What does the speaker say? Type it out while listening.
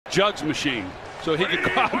jugs machine so he could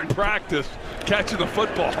go out and practice catching the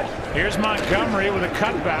football. Here's Montgomery with a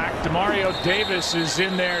cutback. Demario Davis is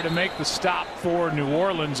in there to make the stop for New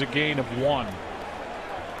Orleans, a gain of 1.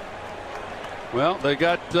 Well, they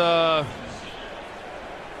got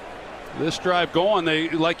this drive going. They,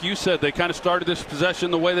 like you said, they kind of started this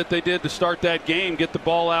possession the way that they did to start that game. Get the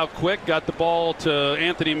ball out quick. Got the ball to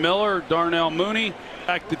Anthony Miller, Darnell Mooney. In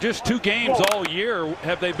fact, just 2 games all year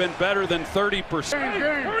have they been better than 30%.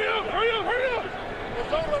 Hurry up, hurry up, hurry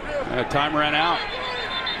up. Time ran out.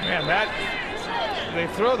 Man, they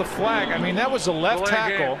throw the flag. I mean, that was a left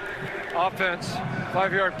tackle. Offense,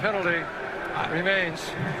 5-yard penalty remains.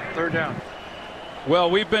 3rd down.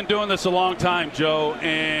 Well, we've been doing this a long time, Joe,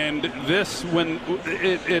 and this, when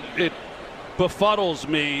it befuddles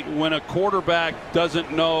me when a quarterback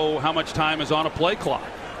doesn't know how much time is on a play clock.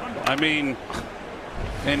 I mean,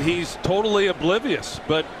 and he's totally oblivious,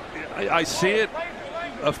 but I see it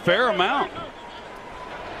a fair amount.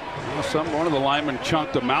 One of the linemen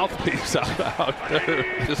chunked a mouthpiece out there.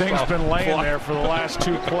 Thing's been laying there for the last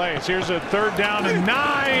 2 plays. Here's a 3rd down and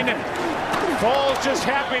 9. Foles just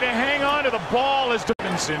happy to hang on to the ball as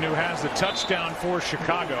Davidson, who has the touchdown for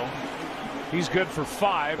Chicago. He's good for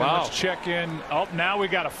 5. Wow. And let's check in. Oh, now we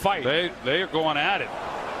got a fight. They are going at it.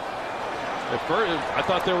 At first, I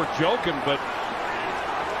thought they were joking, but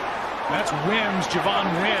that's Wims, Javon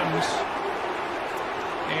Wims,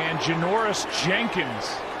 and Janoris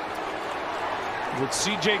Jenkins, with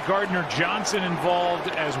C.J. Gardner-Johnson involved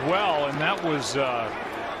as well, and that was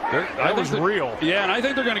real. Yeah, and I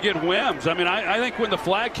think they're going to get Wims. I mean, I think when the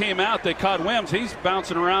flag came out, they caught Wims. He's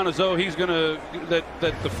bouncing around as though he's going to that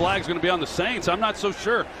the flag's going to be on the Saints. I'm not so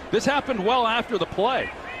sure. This happened well after the play.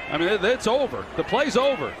 I mean, it's over. The play's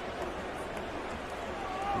over.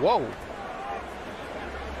 Whoa.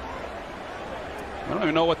 I don't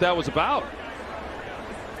even know what that was about.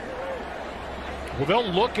 Well,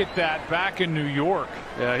 they'll look at that back in New York.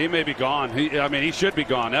 Yeah, he may be gone. I mean, he should be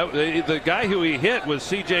gone. The guy who he hit was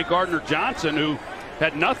C.J. Gardner-Johnson, who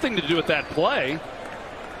had nothing to do with that play.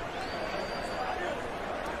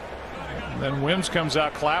 And then Wims comes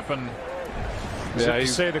out clapping. Yeah, to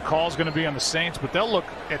say the call's going to be on the Saints, but they'll look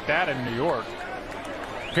at that in New York.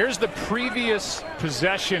 Here's the previous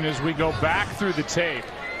possession as we go back through the tape.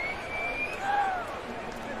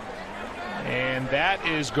 And that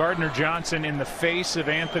is Gardner-Johnson in the face of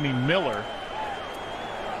Anthony Miller.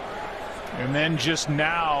 And then just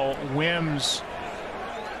now, Wims.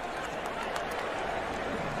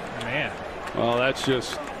 Man. Well, that's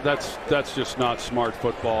just not smart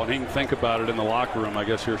football, and he can think about it in the locker room, I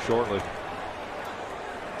guess, here shortly.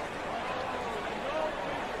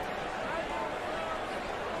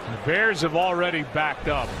 The Bears have already backed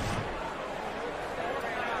up,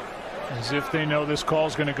 as if they know this call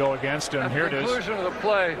is going to go against them. Here it is. Conclusion of the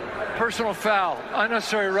play, personal foul,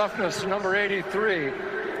 unnecessary roughness, number 83.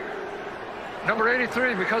 Number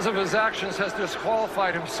 83, because of his actions, has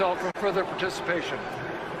disqualified himself from further participation.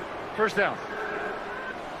 1st down.